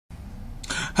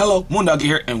Hello, Moondog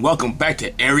here, and welcome back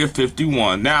to Area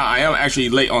 51. Now, I am actually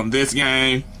late on this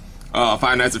game,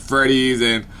 Five Nights at Freddy's,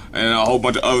 and a whole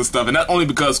bunch of other stuff. And not only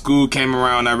because school came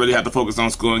around, I really had to focus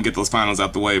on school and get those finals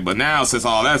out the way. But now, since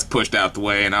all that's pushed out the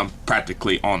way, and I'm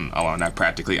practically on, oh, not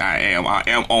practically, I am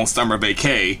on summer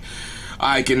vacay,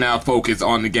 I can now focus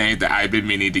on the games that I've been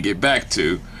meaning to get back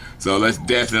to. So let's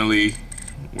definitely,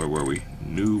 where were we?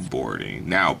 New boarding,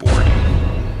 now boarding.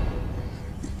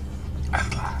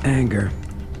 Anger.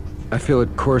 I feel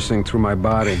it coursing through my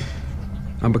body.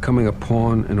 I'm becoming a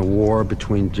pawn in a war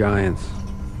between giants.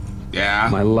 Yeah.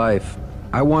 My life.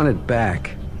 I want it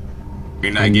back.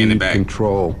 You're not getting it back.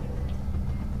 Control.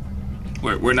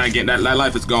 We're not getting that. That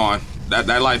life is gone.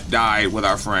 That life died with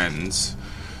our friends.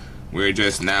 We're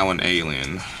just now an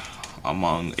alien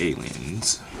among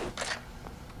aliens.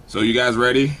 So you guys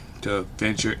ready to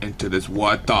venture into this?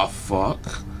 What the fuck?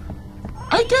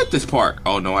 I did this part.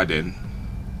 Oh no, I didn't.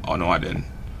 Oh no, I didn't.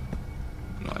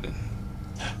 No, I didn't.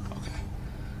 Okay.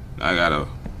 Now I gotta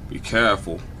be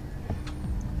careful.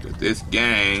 Cause this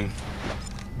game,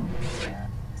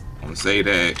 I'm gonna say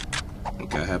that.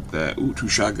 Okay, I have that. Ooh, 2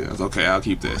 shotguns. Okay, I'll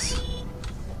keep this.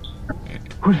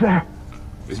 Who's there?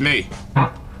 It's me.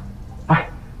 I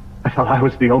thought I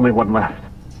was the only one left.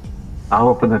 I'll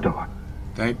open the door.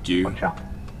 Thank you. Watch out.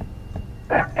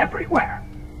 They're everywhere.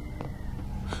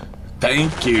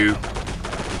 Thank you.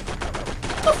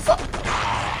 What the fuck?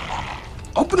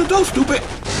 Open the door, stupid.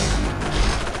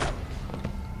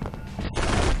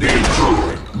 The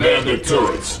intruder. Man the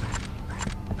turrets.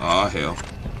 Oh hell.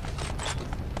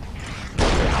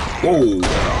 Whoa.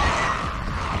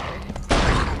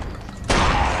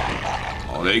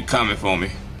 Oh, they coming for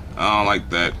me. I don't like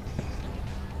that.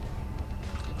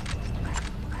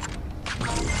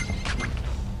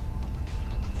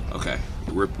 Okay,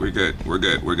 we're good. We're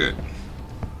good. We're good.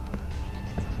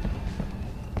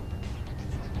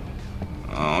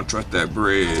 I don't trust that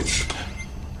bridge.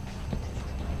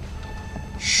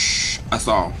 Shh, I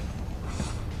saw him.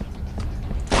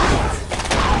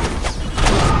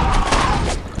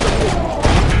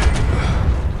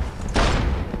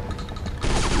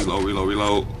 Reload, reload,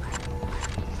 reload.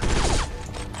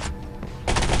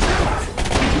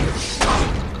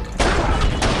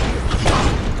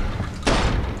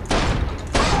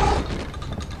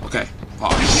 Okay.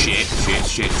 Oh shit,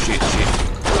 shit.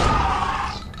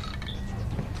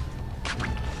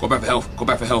 Go back for health. Go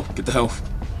back for health. Get the health.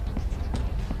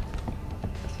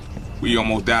 We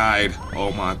almost died.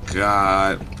 Oh my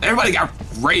god. Everybody got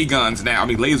ray guns now. I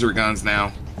mean laser guns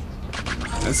now.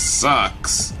 This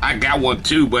sucks. I got one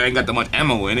too, but I ain't got that much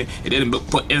ammo in it. It didn't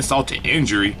put insult to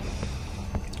injury.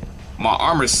 My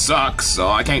armor sucks, so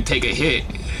I can't take a hit.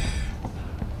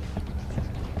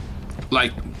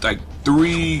 Like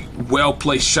 3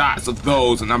 well-placed shots of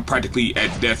those, and I'm practically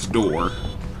at death's door.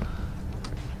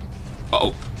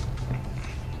 Uh-oh.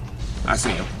 I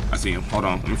see him. I see him. Hold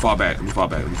on. Let me fall back. Let me fall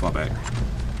back.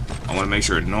 I want to make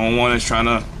sure no one is trying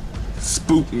to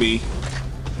spook me.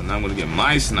 And I'm going to get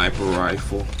my sniper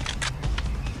rifle.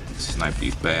 Snipe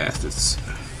these bastards.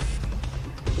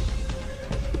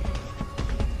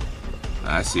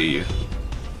 I see you.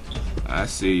 I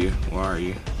see you. Where are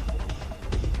you?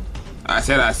 I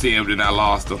said I see him, then I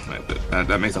lost him.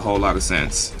 That makes a whole lot of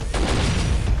sense.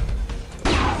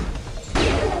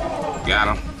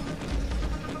 Got him.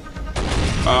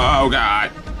 Oh god.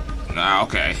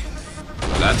 Okay.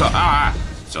 That's all.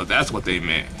 So that's what they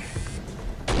meant.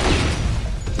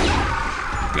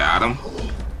 Got him.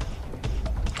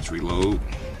 Let's reload.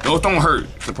 Those don't hurt,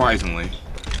 surprisingly.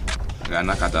 I gotta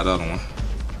knock out that other one.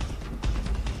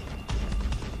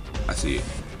 I see it.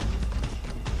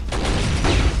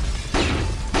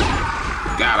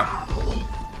 Got him.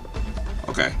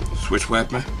 Okay, switch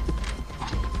weapon.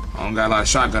 I don't got a lot of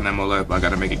shotgun ammo left, but I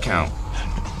gotta make it count.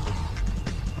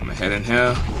 I'm gonna head in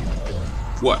here.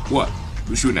 What?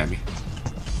 Who's shooting at me?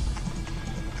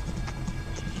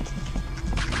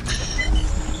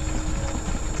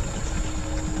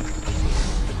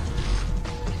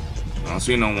 I don't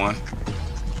see no one.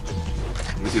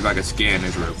 Let me see if I can scan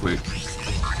this real quick.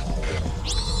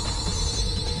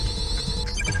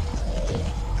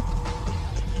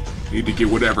 Need to get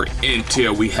whatever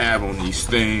intel we have on these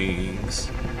things.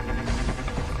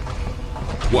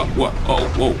 What? Oh,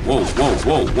 whoa.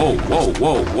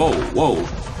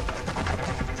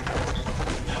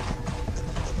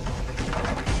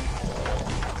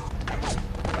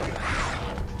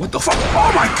 What the fuck?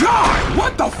 Oh my god!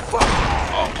 What the fuck?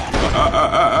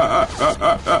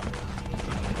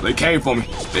 Oh. They came for me.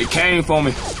 They came for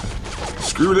me.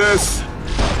 Screw this.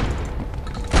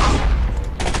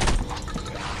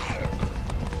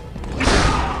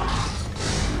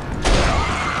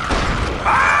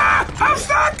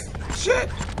 shit.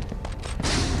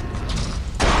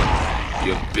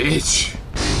 You bitch.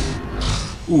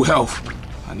 Ooh, health.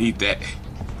 I need that.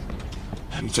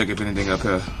 Let me check if anything up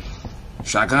here.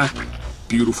 Shotgun?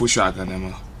 Beautiful shotgun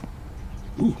ammo.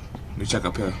 Ooh, let me check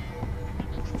up here.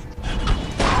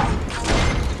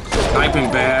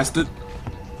 Sniping bastard.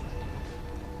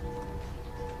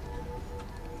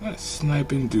 What a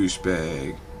sniping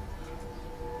douchebag.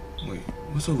 Wait,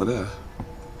 what's over there?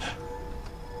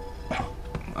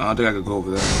 I don't think I could go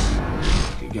over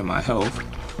there. Can get my health.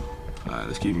 Alright,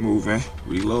 let's keep moving.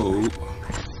 Reload.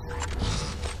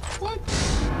 What?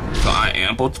 So I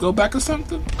am supposed to go back or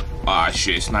something? Ah,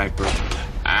 shit, sniper.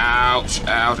 Ouch,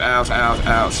 ouch, ouch, ouch,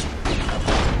 ouch.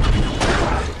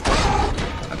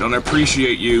 I don't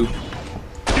appreciate you.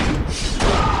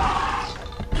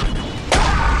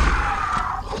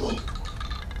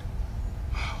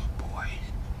 Oh, boy.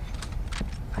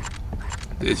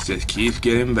 This just keeps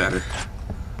getting better.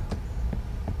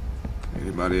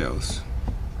 Anybody else?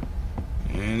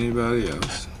 Anybody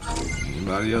else?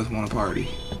 Anybody else want to party?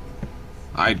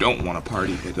 I don't want to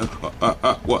party.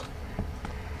 What?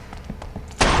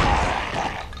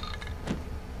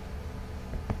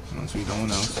 Unless we don't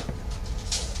know.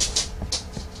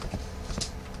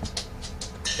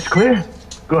 It's clear?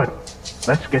 Good.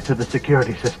 Let's get to the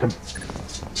security system.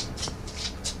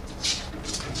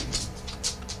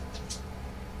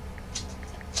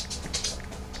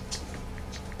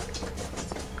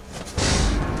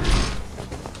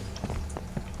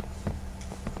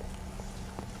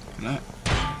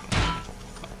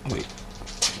 Wait.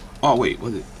 Oh, wait,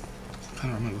 was it? I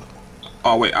don't remember.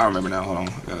 Oh, wait, I remember now. Hold on.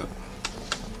 I got it.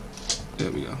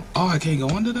 There we go. Oh, I can't go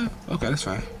under that? Okay, that's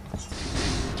fine.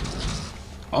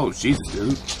 Oh, Jesus,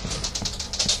 dude.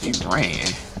 He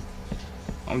ran.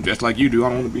 I'm just like you do. I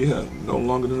don't want to be here no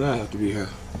longer than I have to be here.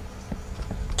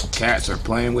 Cats are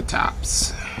playing with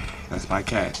tops. That's my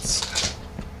cats.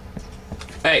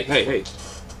 Hey, hey, hey.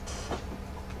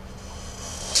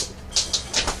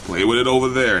 Play with it over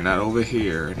there, not over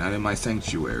here, not in my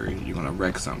sanctuary. You're gonna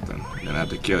wreck something, then I have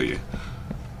to kill you.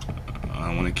 I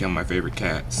don't want to kill my favorite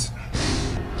cats.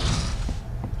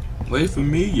 Wait for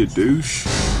me, you douche.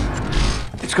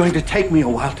 It's going to take me a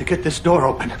while to get this door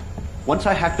open. Once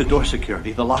I hack the door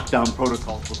security, the lockdown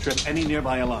protocols will trip any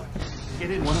nearby alarm.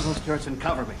 Get in one of those turrets and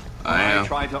cover me. I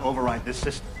try to override this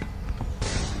system.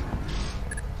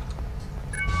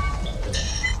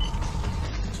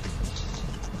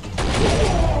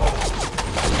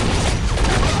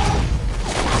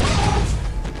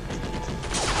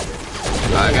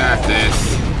 I got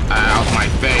this. Ow, my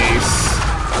face.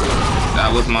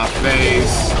 That was my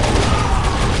face.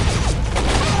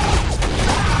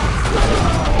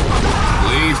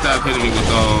 Please stop hitting me with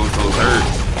those hurt.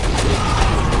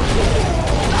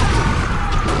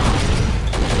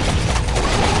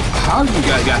 How you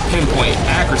guys got pinpoint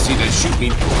accuracy to shoot me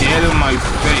dead in my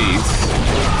face?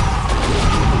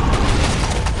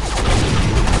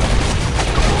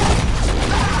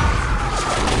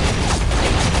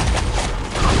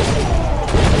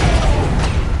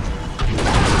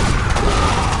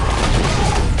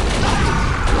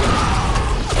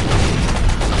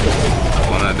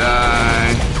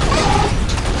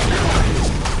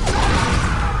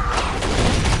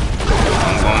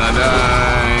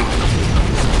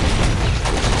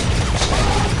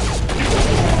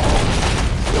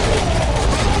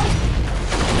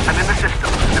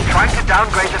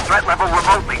 Downgrade the threat level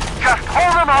remotely. Just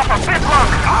hold them off a bit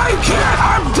longer. I can't.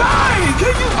 I'm dying.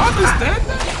 Can you understand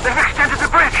that? They've extended the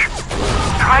bridge.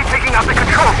 Try taking out the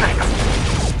control system.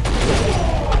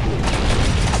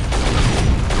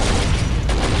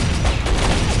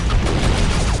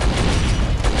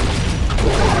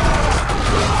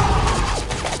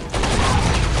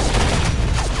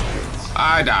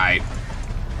 I died.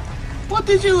 What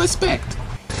did you expect?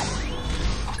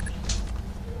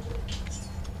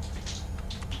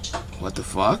 What the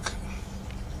fuck?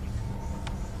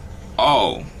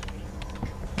 Oh.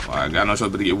 Well, I got no choice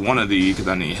but to get one of these because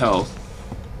I need health.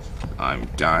 I'm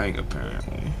dying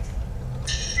apparently.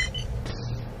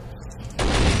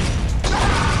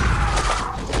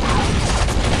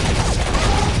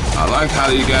 I like how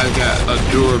you guys got a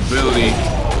durability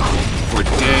for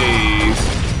days.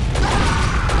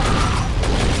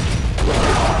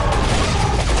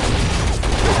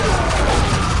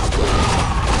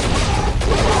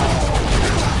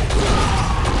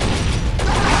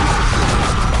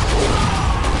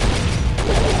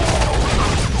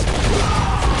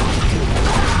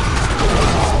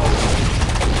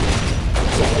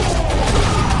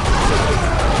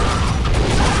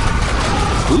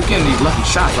 Who's getting these lucky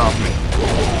shots off me?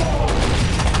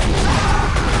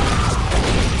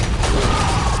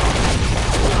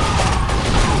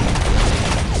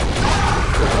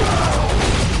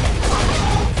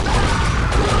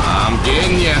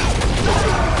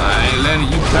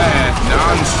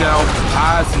 shall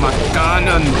pass my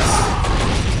cannons.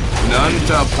 None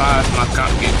shall pass my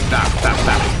cannons.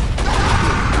 Stop.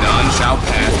 None shall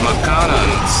pass my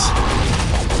cannons.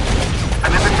 I'm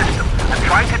in the system. I'm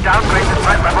trying to downgrade the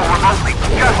threat level remotely.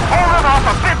 Just hold it off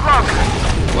a bit longer.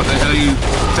 What the hell do you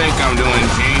think I'm doing,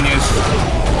 genius?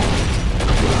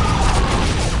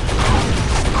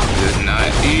 This is not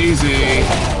easy.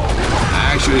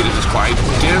 Actually, this is quite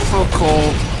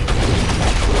difficult.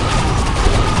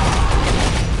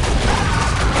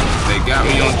 They got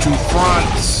me on 2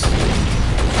 fronts.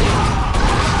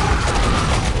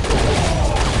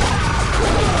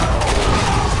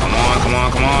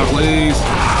 Come on, please.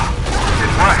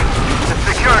 It's working. The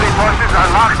security forces are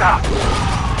locked up.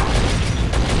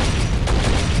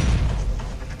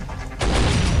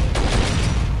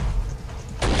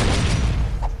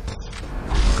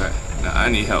 Okay, now I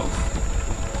need help.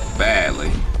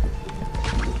 Badly.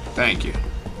 Thank you.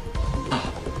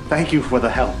 Thank you for the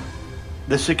help.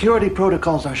 The security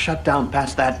protocols are shut down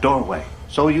past that doorway,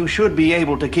 so you should be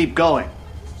able to keep going.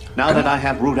 Now that I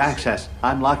have root access,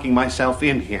 I'm locking myself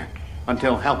in here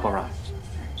until help arrives.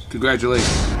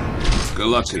 Congratulations. Good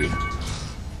luck to you.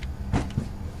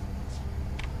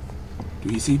 Do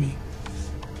you see me?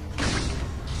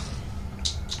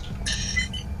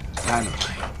 Dynamite.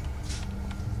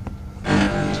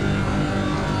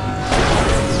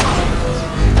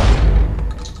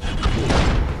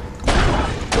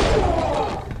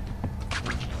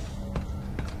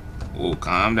 Oh,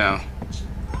 calm down.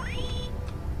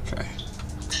 Okay.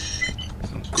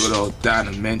 Some good old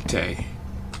dynamite.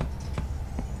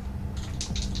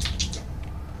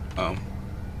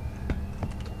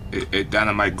 Is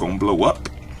dynamite gonna blow up?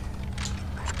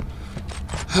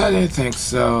 I didn't think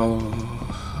so.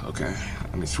 Okay,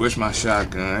 let me switch my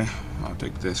shotgun. I'll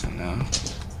take this for now.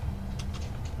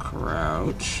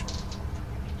 Crouch.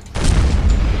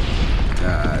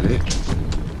 Got it.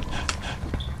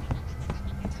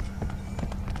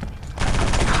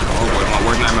 Oh boy, my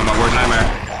worst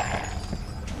nightmare.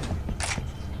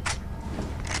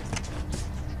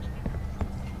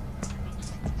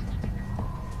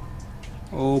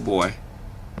 Oh boy.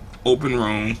 Open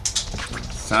room.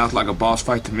 Sounds like a boss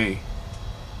fight to me.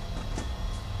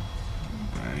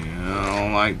 I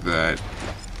don't like that.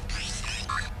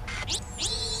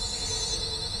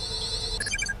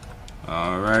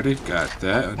 Alrighty, got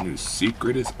that. A new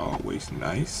secret is always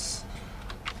nice.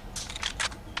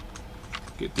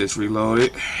 Get this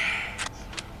reloaded.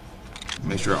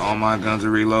 Make sure all my guns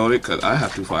are reloaded, because I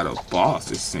have to fight a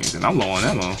boss, it seems, and I'm low on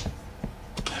ammo.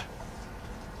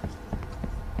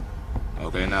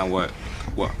 Okay, now what?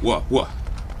 What?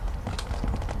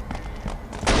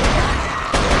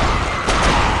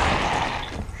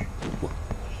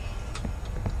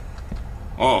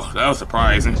 Oh, that was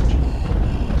surprising.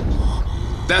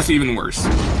 That's even worse.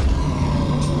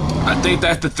 I think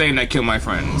that's the thing that killed my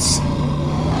friends.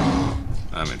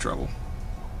 I'm in trouble.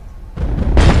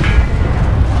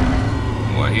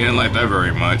 Well, he didn't like that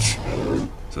very much.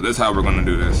 So this is how we're gonna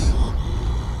do this.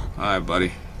 Alright,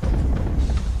 buddy.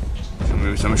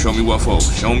 Show me what for.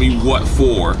 Show me what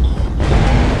for.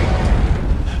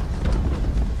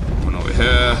 Coming over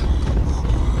here.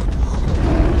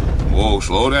 Whoa,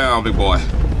 slow down, big boy.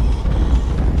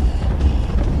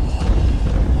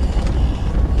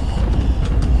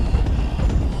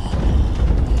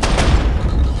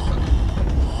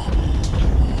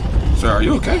 Sir, are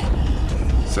you okay?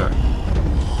 Sir,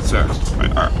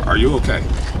 are you okay?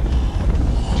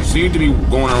 You seem to be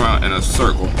going around in a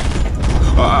circle.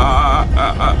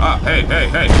 Hey.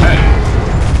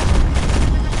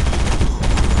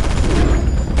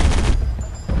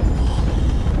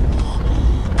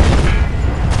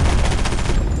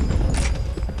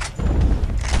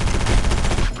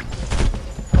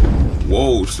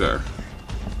 Whoa, sir.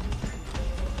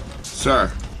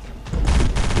 Sir.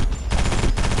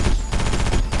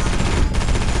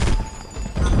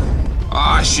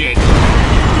 Ah, shit.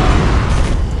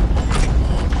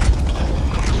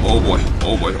 Oh boy.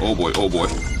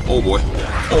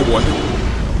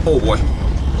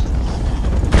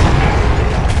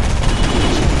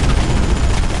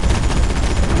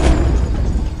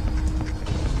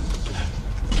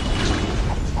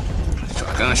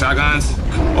 Shotguns.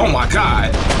 Oh my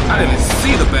god. I didn't even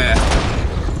see the bat.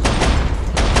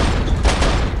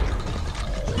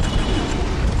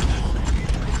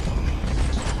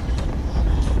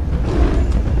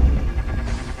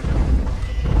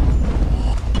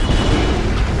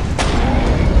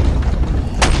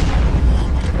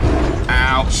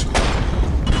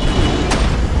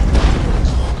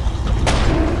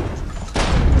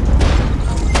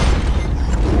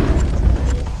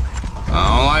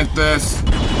 This.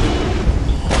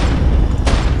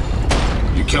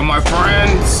 my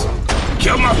friends!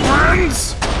 Kill my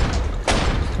friends!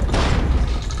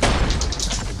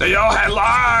 They all had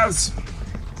lives!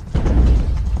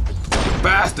 You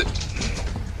bastard!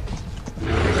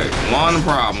 Okay, one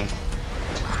problem.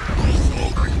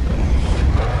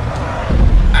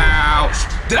 Ouch!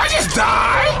 Did I just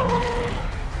die?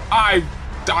 I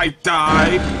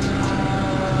died.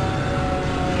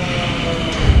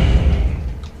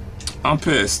 I'm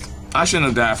pissed. I shouldn't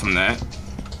have died from that.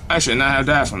 I should not have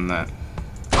died from that.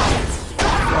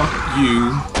 Fuck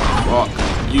you. Fuck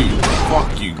you.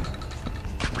 Fuck you.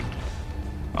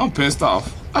 I'm pissed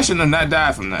off. I shouldn't have not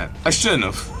died from that. I shouldn't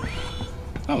have.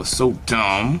 That was so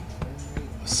dumb.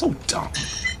 So dumb.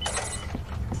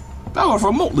 That was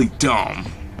remotely dumb.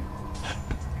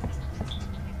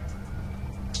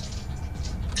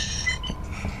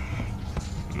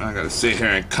 Now I gotta sit here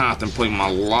and contemplate my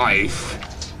life.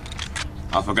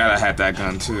 I forgot I had that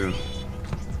gun too.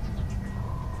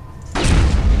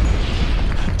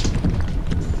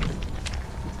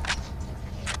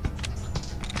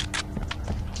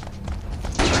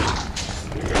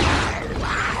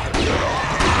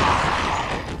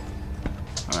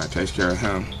 Alright, takes care of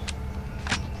him.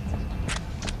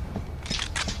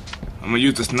 I'm gonna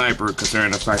use the sniper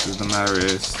considering the fact that the matter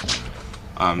is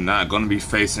I'm not gonna be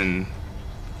facing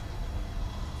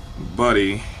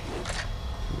Buddy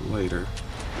later.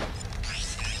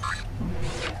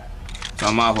 So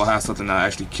I might as well have something that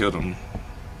actually killed him.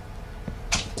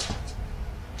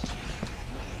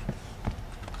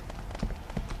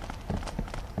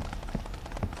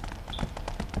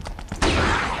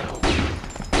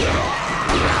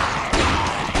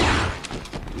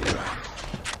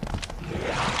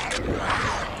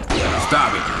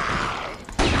 Stop it.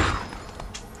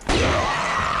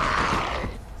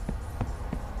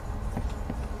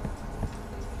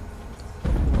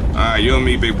 Alright, you and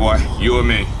me, big boy. You and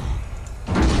me.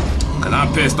 Cause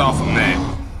I'm pissed off from that.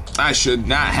 I should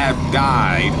not have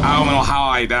died. I don't know how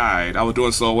I died. I was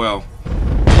doing so well.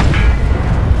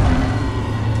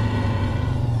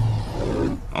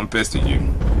 I'm pissed at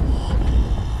you.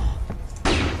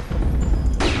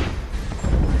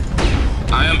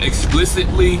 I am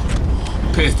explicitly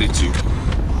pissed at you.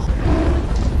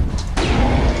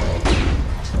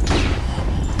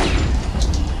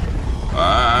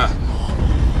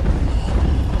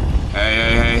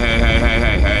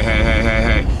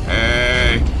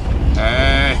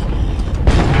 Hey.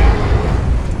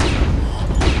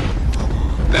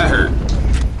 That hurt.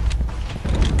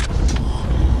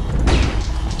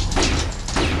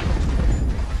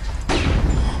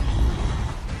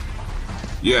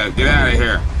 Yeah, get out of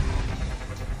here.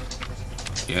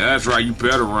 Yeah, that's right, you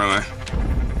better run.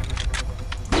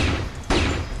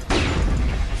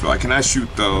 So I cannot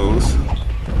shoot those.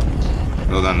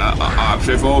 Those are not an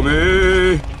option for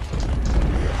me.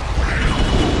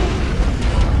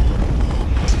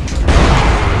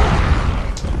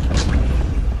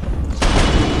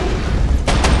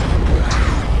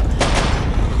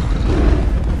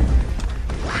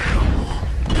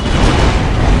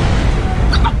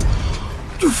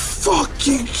 You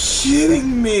fucking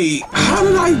kidding me? How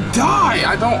did I die?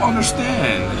 I don't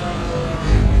understand.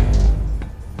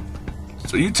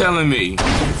 So you telling me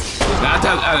 9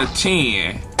 times out of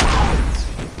 10, 9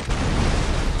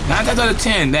 times out of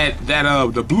 10,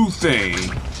 the blue thing,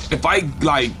 if I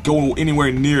like go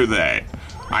anywhere near that,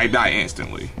 I die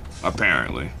instantly.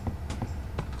 Apparently,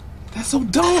 that's so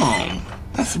dumb.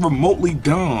 That's remotely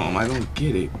dumb. I don't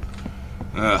get it.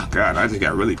 Ugh, God, I just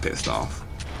got really pissed off.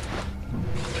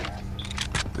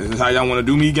 This is how y'all want to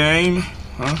do me, game?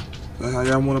 Huh? Is that how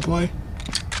y'all want to play?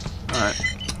 Alright.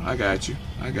 I got you.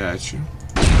 I got you.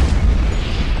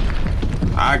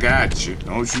 I got you.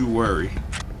 Don't you worry.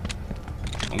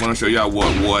 I'm gonna show y'all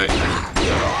what.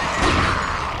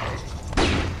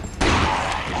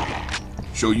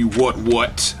 Show you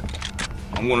what.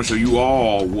 I'm gonna show you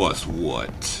all what's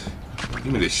what.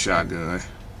 Give me this shotgun.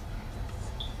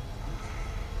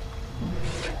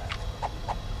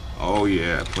 Oh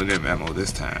yeah, plenty of ammo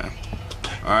this time.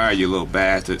 Alright, you little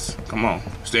bastards. Come on.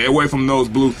 Stay away from those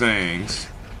blue things.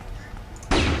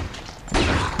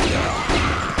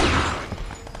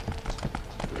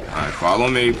 Alright, follow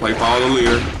me. Follow the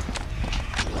leader.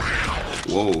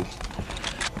 Whoa.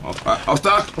 Oh,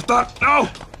 stop. No!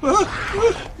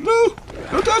 No!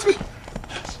 Don't touch me!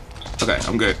 Okay,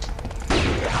 I'm good.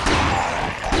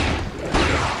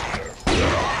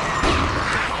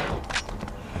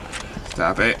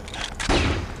 Stop it.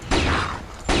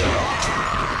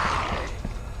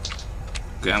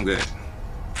 Okay, I'm good.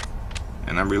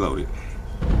 And I'm reloaded.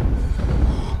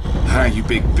 Ah, you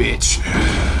big bitch.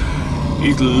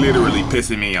 He's literally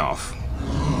pissing me off.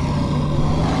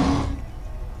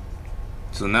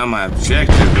 So now my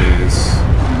objective is,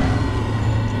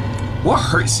 what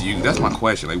hurts you? That's my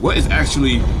question. Like, what's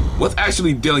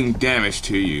actually dealing damage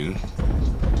to you?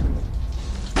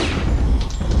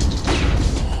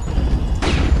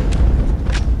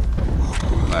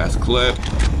 Last clip.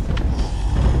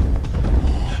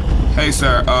 Hey,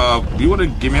 sir. You want to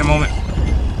give me a moment?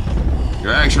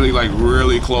 You're actually like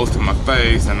really close to my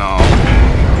face and all.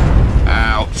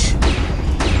 Ouch.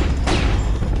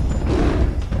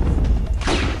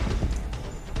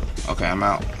 Okay, I'm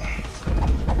out.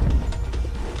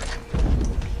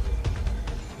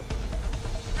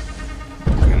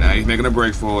 Okay, now he's making a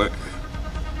break for it.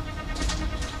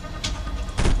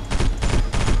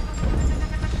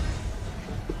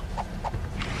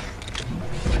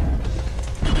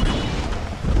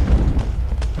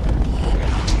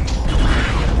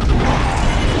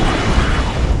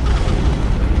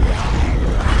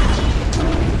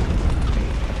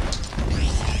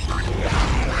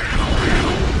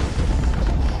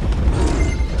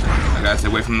 Stay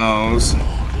away from those. Come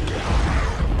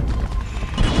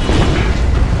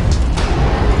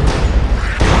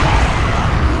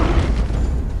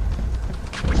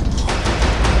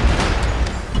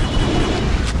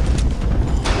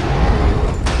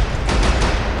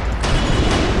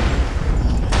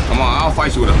on, I'll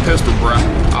fight you with a pistol, bruh.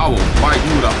 I will fight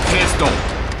you with a pistol.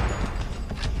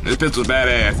 This pistol's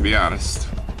badass, to be honest.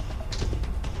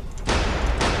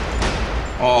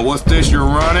 Oh, what's this? You're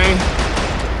running?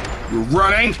 You're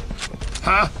running?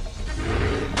 Huh?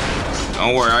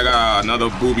 Don't worry, I got another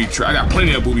booby trap. I got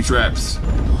plenty of booby traps.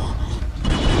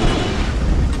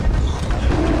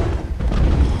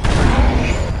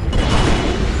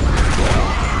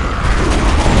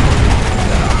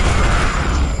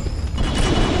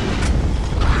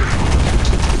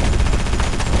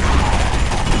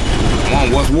 Come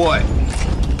on, what's what?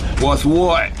 What's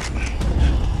what?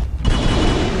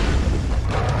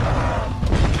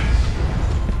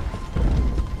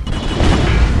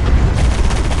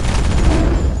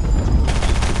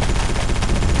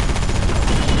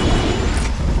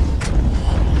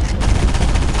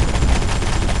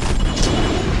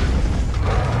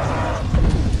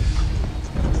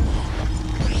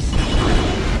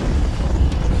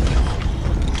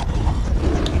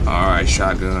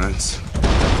 Shotguns.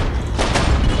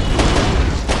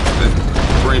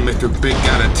 Bring Mr. Big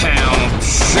out of town.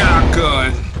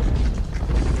 Shotgun.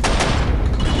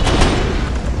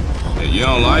 Yeah, you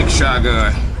don't like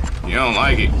shotgun. You don't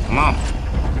like it. Come on.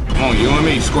 Come on, you and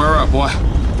me. Square up, boy.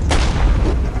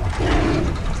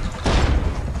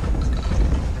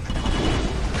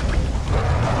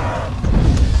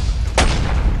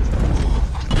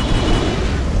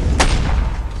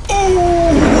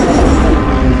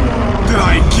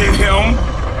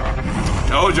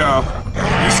 Told y'all,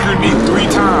 you screwed me 3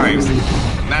 times.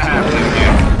 Not happening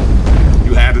again.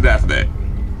 You had to die for that.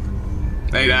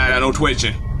 Hey, nah, no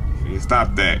twitching. You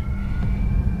stop that.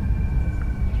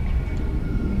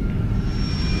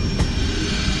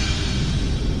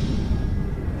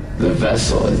 The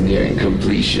vessel is nearing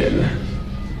completion.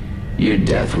 Your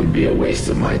death would be a waste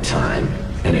of my time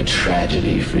and a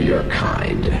tragedy for your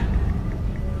kind.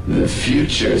 The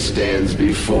future stands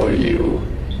before you.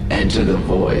 Enter the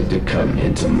void to come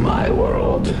into my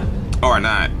world. Or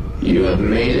not. You have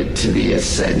made it to the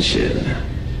Ascension.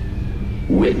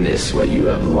 Witness what you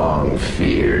have long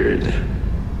feared.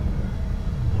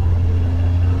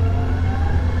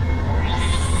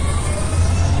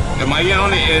 Am I getting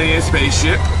on the alien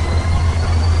spaceship?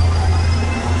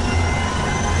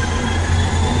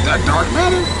 Is that dark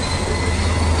matter?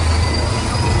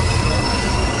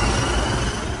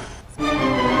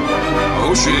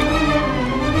 Oh shit.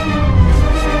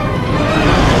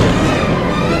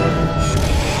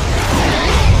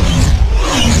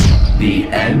 The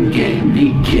endgame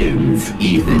begins,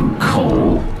 Ethan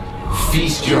Cole.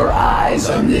 Feast your eyes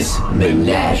on this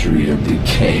menagerie of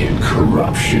decay and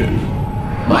corruption.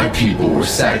 My people were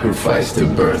sacrificed to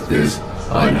birth this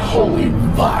unholy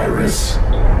virus.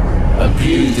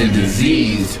 Abused and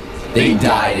diseased, they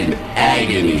died in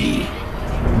agony.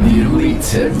 The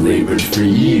elites have labored for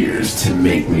years to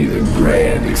make me the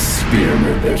grand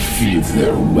experiment that feeds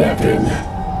their weapon.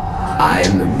 I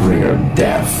am the bringer of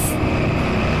death.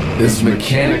 This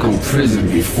mechanical prison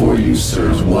before you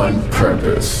serves one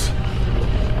purpose.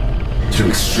 To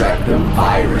extract the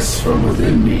virus from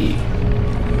within me.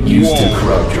 Used to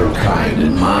corrupt your kind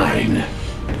and mine.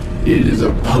 It is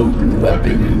a potent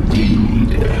weapon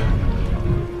indeed.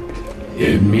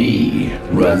 In me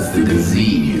runs the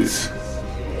disease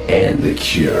and the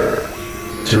cure.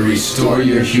 To restore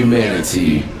your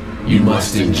humanity, you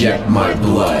must inject my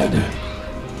blood.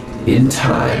 In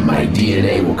time, my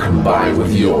DNA will combine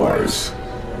with yours,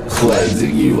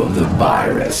 cleansing you of the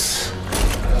virus.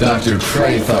 Dr.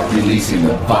 Prey thought releasing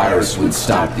the virus would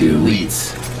stop the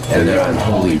elites and their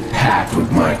unholy pact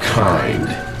with my kind.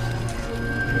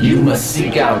 You must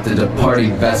seek out the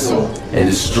departing vessel and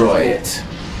destroy it.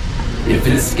 If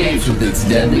it escapes with its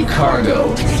deadly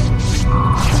cargo,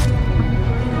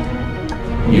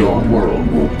 your world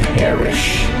will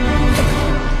perish.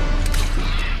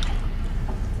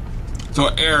 So,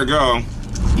 ergo,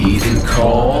 Ethan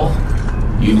Cole,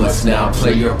 you must now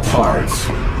play your part.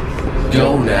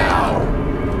 Go now.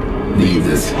 Leave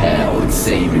this hell and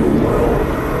save your world.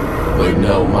 But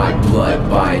know my blood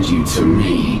binds you to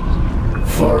me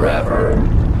forever.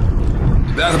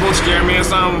 that's supposed to scare me or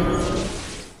something?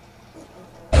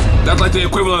 That's like the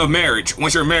equivalent of marriage.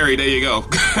 Once you're married, there you go.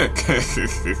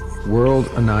 World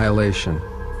annihilation.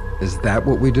 Is that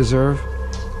what we deserve?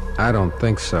 I don't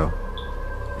think so.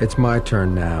 It's my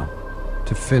turn now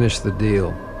to finish the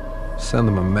deal. Send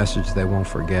them a message they won't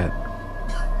forget.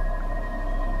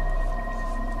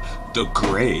 The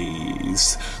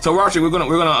Grays. So we're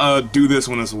gonna do this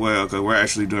one as well because we're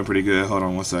actually doing pretty good. Hold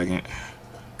on one second.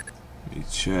 Let me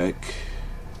check.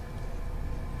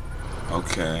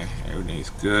 Okay, everything's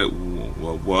good.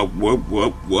 What?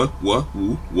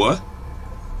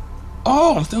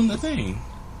 Oh, I'm still in the thing.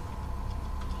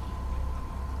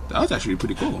 That was actually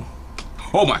pretty cool.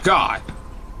 Oh my god!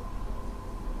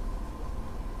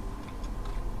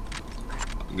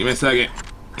 Give me a second.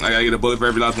 I gotta get a bullet for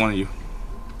every last one of you.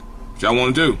 What y'all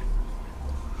wanna do?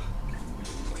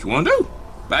 What you wanna do?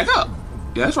 Back up.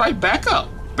 Yeah, that's right, back up.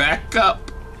 Back up.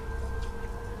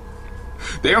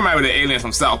 They remind me of the aliens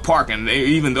from South Park, and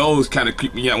even those kind of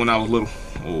creeped me out when I was little.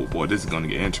 Oh boy, this is gonna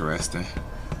get interesting.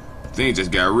 Things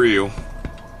just got real.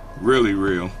 Really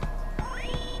real.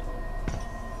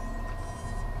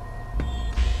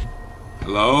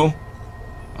 Hello?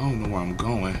 I don't know where I'm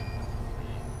going.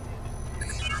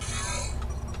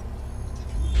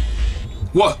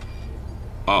 What?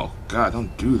 Oh God,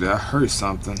 don't do that. I heard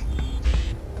something.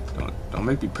 Don't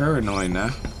make me paranoid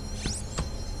now.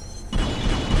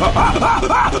 Oh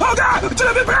God! I should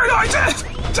have been paranoid!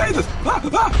 Jesus!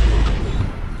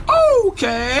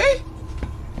 Okay.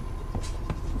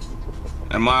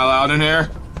 Am I allowed in here?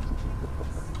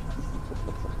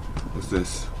 What's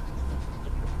this?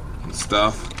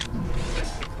 Stuff.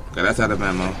 Okay, that's out of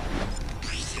ammo.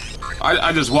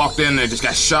 I just walked in there, just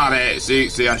got shot at.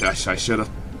 See, I should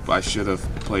have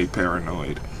played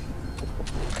paranoid.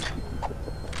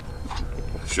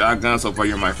 Shotgun, so far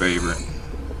you're my favorite.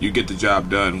 You get the job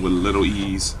done with little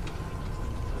ease.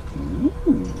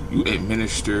 Ooh, you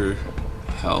administer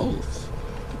health.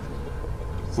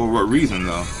 For what reason,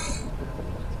 though?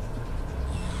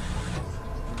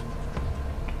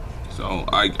 So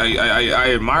I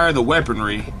admire the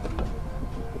weaponry.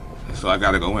 So I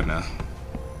gotta go in now.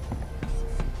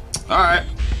 All right.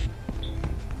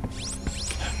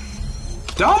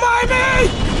 Don't mind me.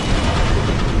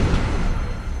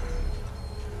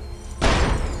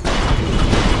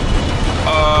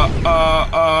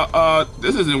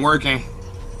 This isn't working.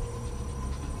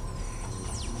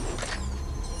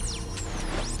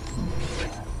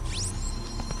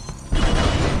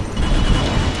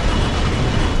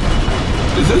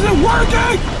 This isn't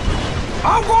working.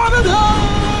 I'm gonna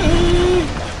die.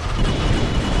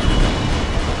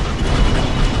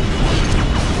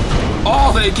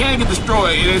 Oh, they can't get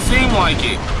destroyed. It didn't seem like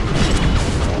it.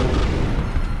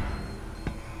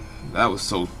 That was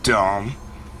so dumb.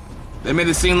 They made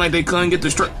it seem like they couldn't get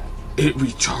destroyed. It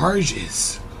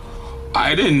recharges.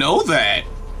 I didn't know that.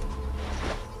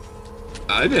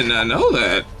 I did not know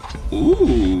that.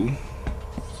 Ooh.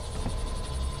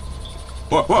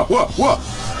 What?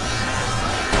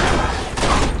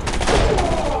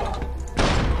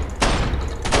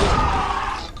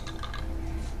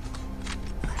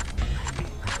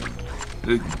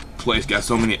 This place got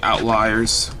so many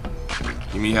outliers.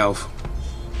 Give me health.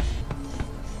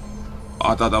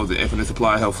 Oh, I thought that was the infinite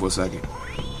supply of health for a second.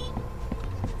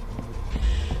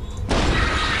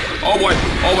 Oh boy,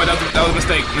 that was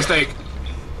a mistake.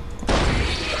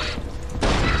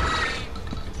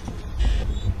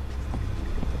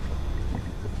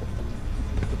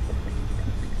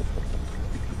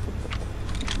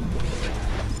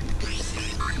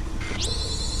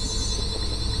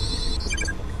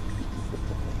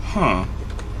 Huh.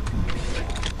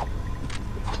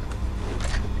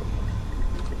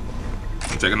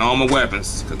 I'm checking all my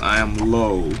weapons, because I am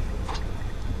low.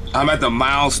 I'm at the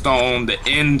milestone, the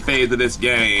end phase of this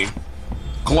game.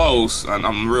 Close.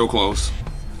 I'm real close.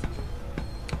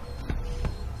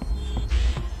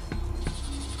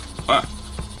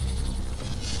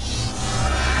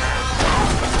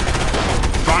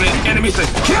 Enemy say,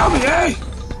 kill me, eh?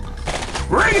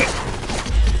 Bring it!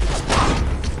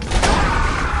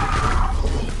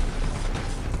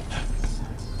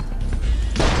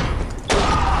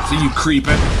 See you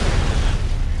creeping.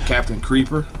 Captain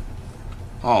Creeper.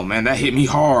 Oh man, that hit me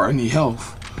hard. I need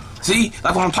health. See,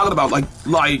 that's what I'm talking about.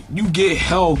 Like you get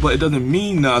health, but it doesn't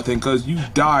mean nothing because you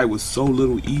die with so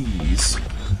little ease.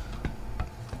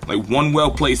 Like one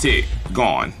well-placed hit,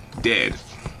 gone, dead.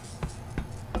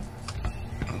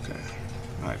 Okay,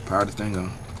 all right, power this thing on.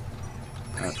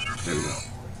 All right, there we go.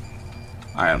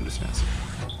 Item dispenser.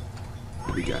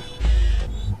 What we got?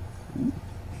 Ooh.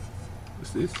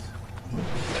 What's this?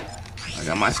 I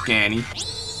got my scanny.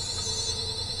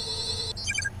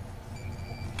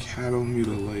 Cattle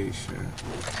mutilation.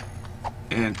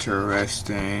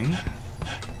 Interesting.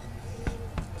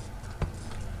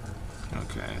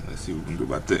 Okay, let's see what we can do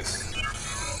about this.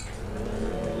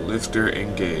 Lifter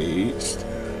engaged.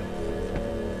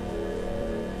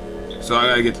 So I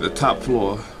gotta get to the top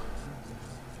floor.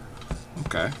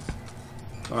 Okay.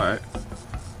 Alright.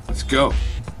 Let's go.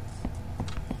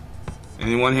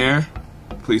 Anyone here?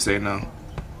 Please say no.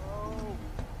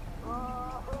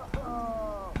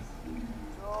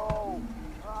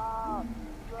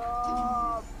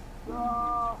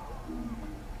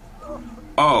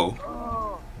 Oh.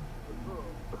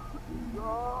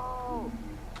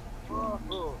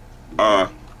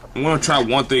 I'm gonna try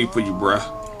one thing for you, bruh.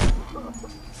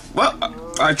 Well,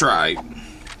 I tried.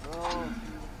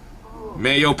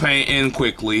 May your pain end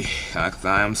quickly. I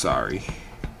am sorry.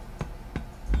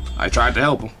 I tried to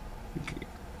help him.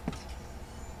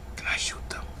 Can I shoot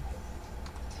them?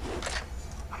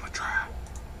 I'm gonna try.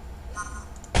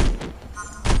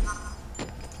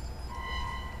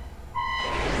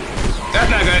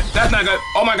 That's not good. That's not good.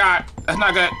 Oh my god. That's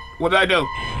not good. What did I do?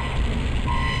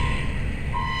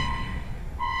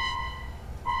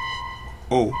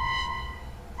 Oh.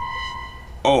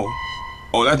 Oh.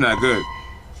 Oh, that's not good.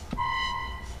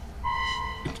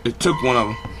 It took one of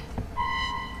them.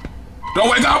 Don't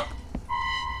wake up!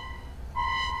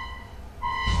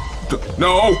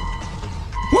 No!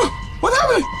 What? What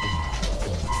happened?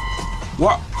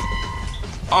 What?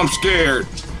 I'm scared.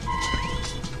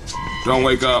 Don't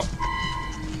wake up.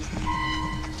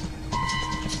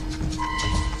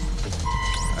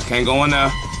 I can't go in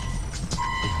there.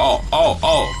 Oh, oh,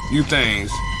 oh, you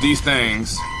things. These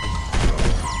things.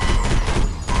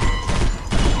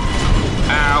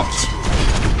 Ouch.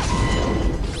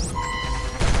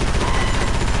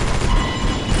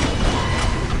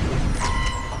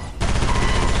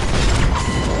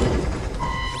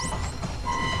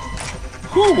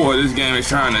 Oh boy, this game is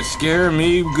trying to scare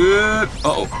me good.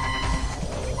 Uh-oh.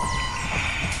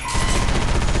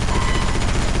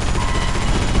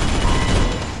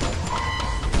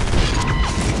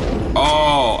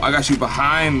 Oh, I got you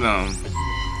behind them.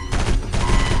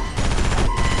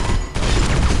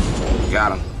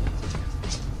 Got him.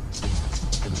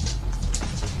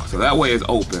 So that way is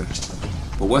open.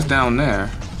 But what's down there?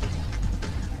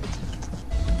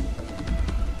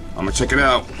 I'm gonna check it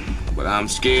out. But I'm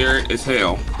scared as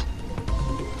hell.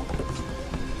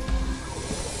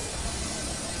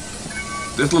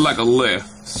 This looks like a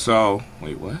lift, so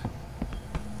wait, what?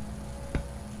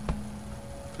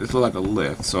 This looks like a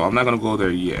lift, so I'm not gonna go there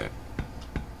yet.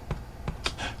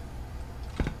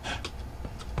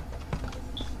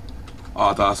 Oh,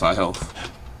 I thought I saw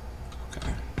health.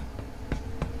 Okay.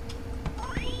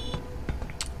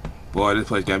 Boy, this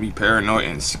place got me paranoid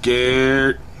and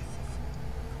scared.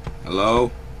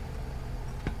 Hello?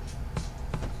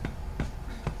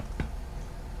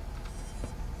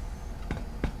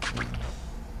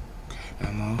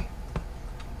 Ammo.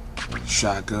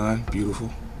 Shotgun,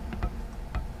 beautiful.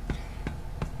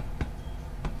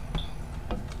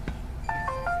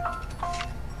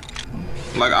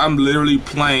 Like, I'm literally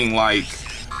playing, like,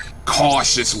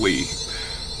 cautiously.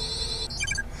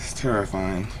 It's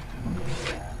terrifying.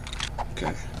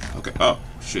 Okay, okay, oh,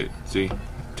 shit, see?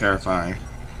 Terrifying.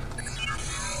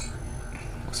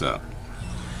 What's up?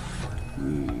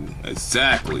 Ooh,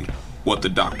 exactly what the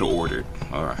doctor ordered.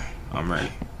 Alright, I'm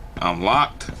ready. I'm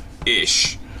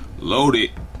locked-ish.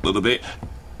 Loaded a little bit.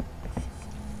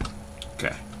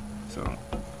 Okay, so,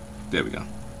 there we go.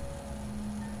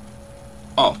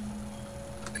 Oh.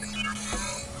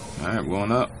 Alright,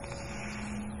 going up.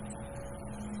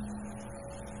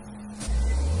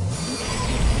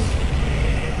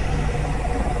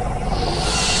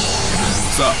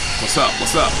 What's up? What's up?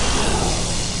 What's up?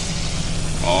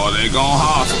 Oh, they gone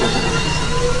hostile.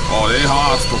 Oh, they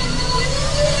hostile.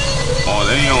 Oh,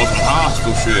 they on some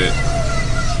hostile shit.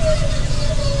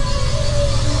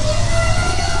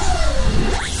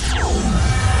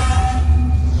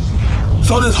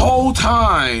 So this whole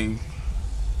time,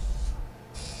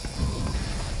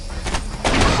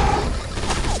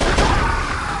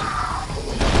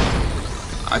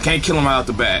 I can't kill him right off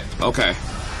the bat. Okay.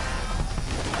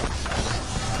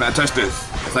 Can I touch this?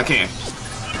 Yes, I can.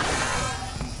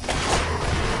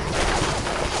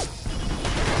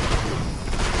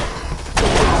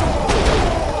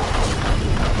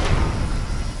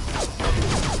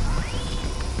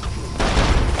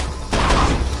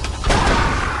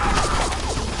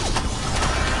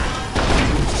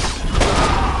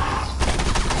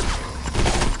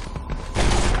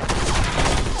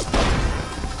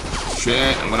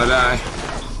 Shit, I'm gonna die.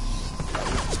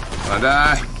 I'm gonna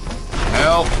die.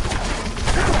 Help.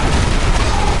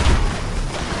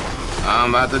 I'm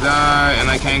about to die, and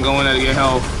I can't go in there to get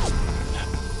help.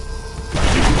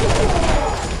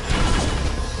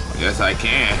 Yes, I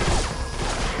can.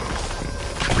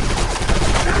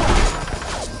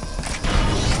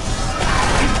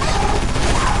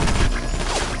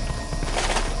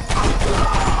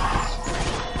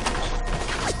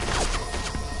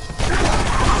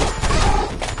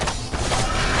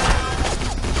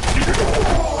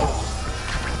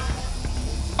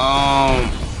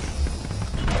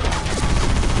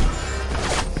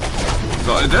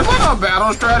 So is there like a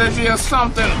battle strategy or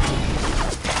something?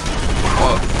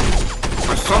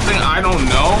 Or something I don't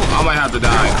know? I might have to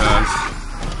die, cuz.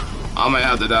 I might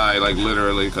have to die, like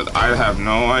literally, cuz I have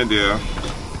no idea.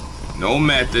 No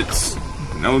methods.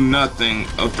 No nothing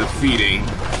of defeating.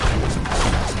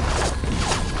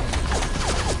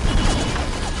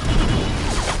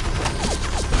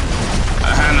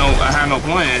 I had no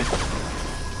plan.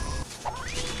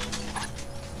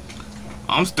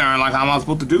 I'm staring like, how am I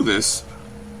supposed to do this?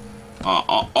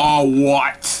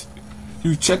 What?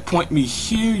 You checkpoint me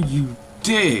here, you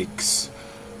dicks.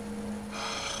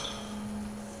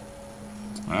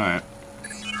 Alright.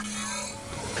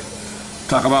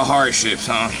 Talk about hardships,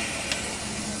 huh?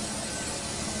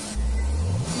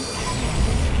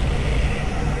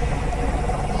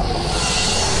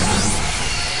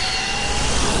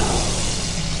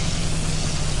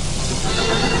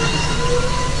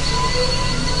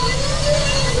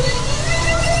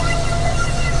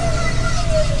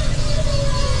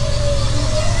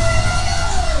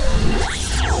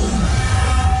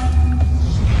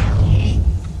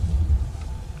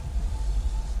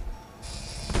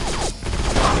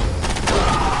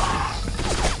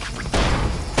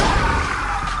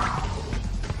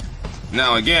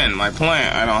 Now again, my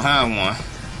plan, I don't have one.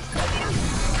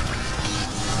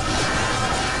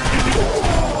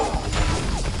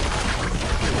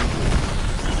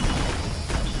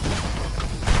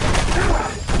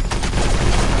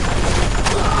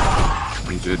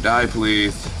 Need you to die,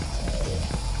 please.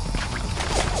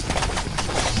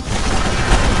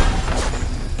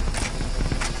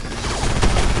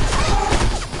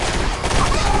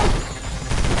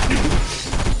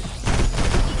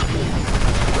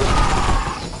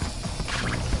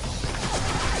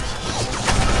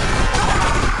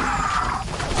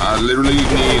 I literally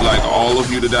need like all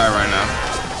of you to die right now.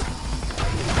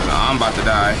 I'm about to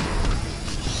die.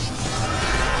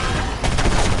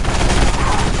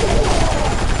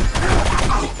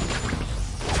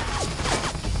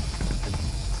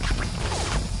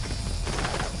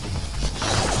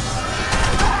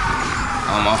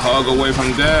 I'm a hug away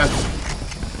from death.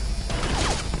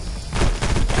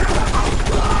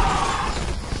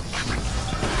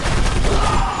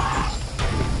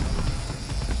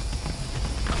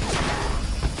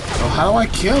 How do I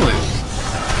kill it?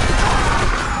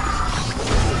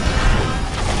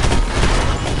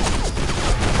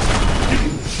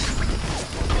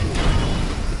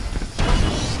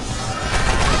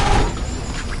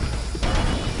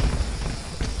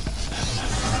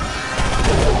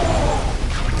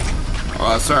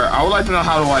 Sir, I would like to know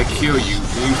how do I kill you?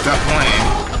 Can you stop playing?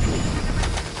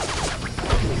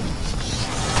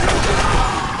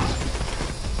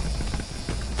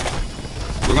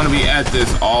 We're gonna be at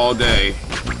this all day.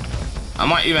 I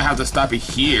might even have to stop it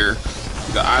here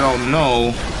because I don't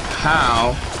know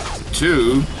how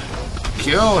to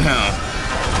kill him.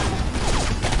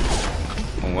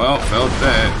 Well, felt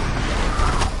that.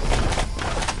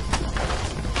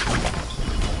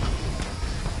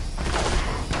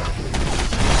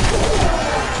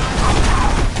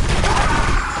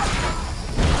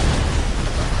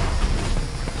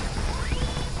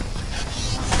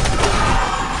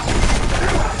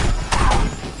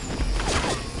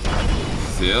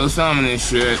 Still summoning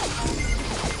shit.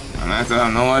 And I actually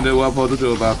have no idea what I'm supposed to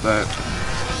do about that.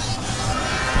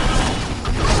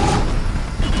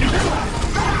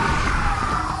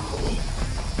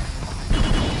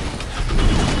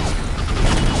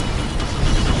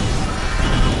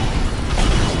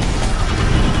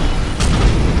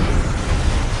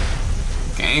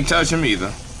 ain't touch him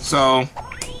either. So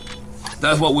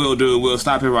that's what we'll do. We'll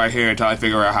stop it right here until I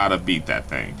figure out how to beat that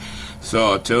thing.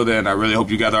 So until then, I really hope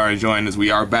you guys are enjoying this.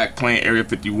 We are back playing Area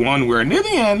 51. We're near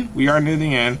the end. We are near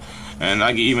the end. And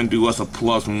I can even do us a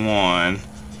 +1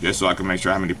 just so I can make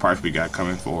sure how many parts we got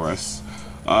coming for us.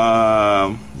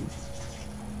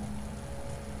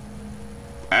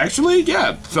 Actually,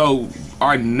 yeah. So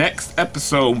our next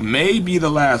episode may be the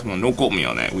last one. Don't quote me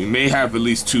on that. We may have at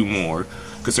least 2 more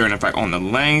concerning the fact on the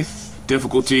length,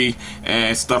 difficulty,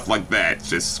 and stuff like that.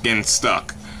 Just getting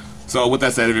stuck. So with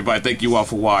that said, everybody, thank you all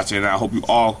for watching. I hope you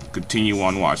all continue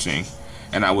on watching.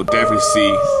 And I will definitely see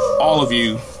all of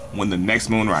you when the next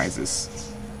moon rises.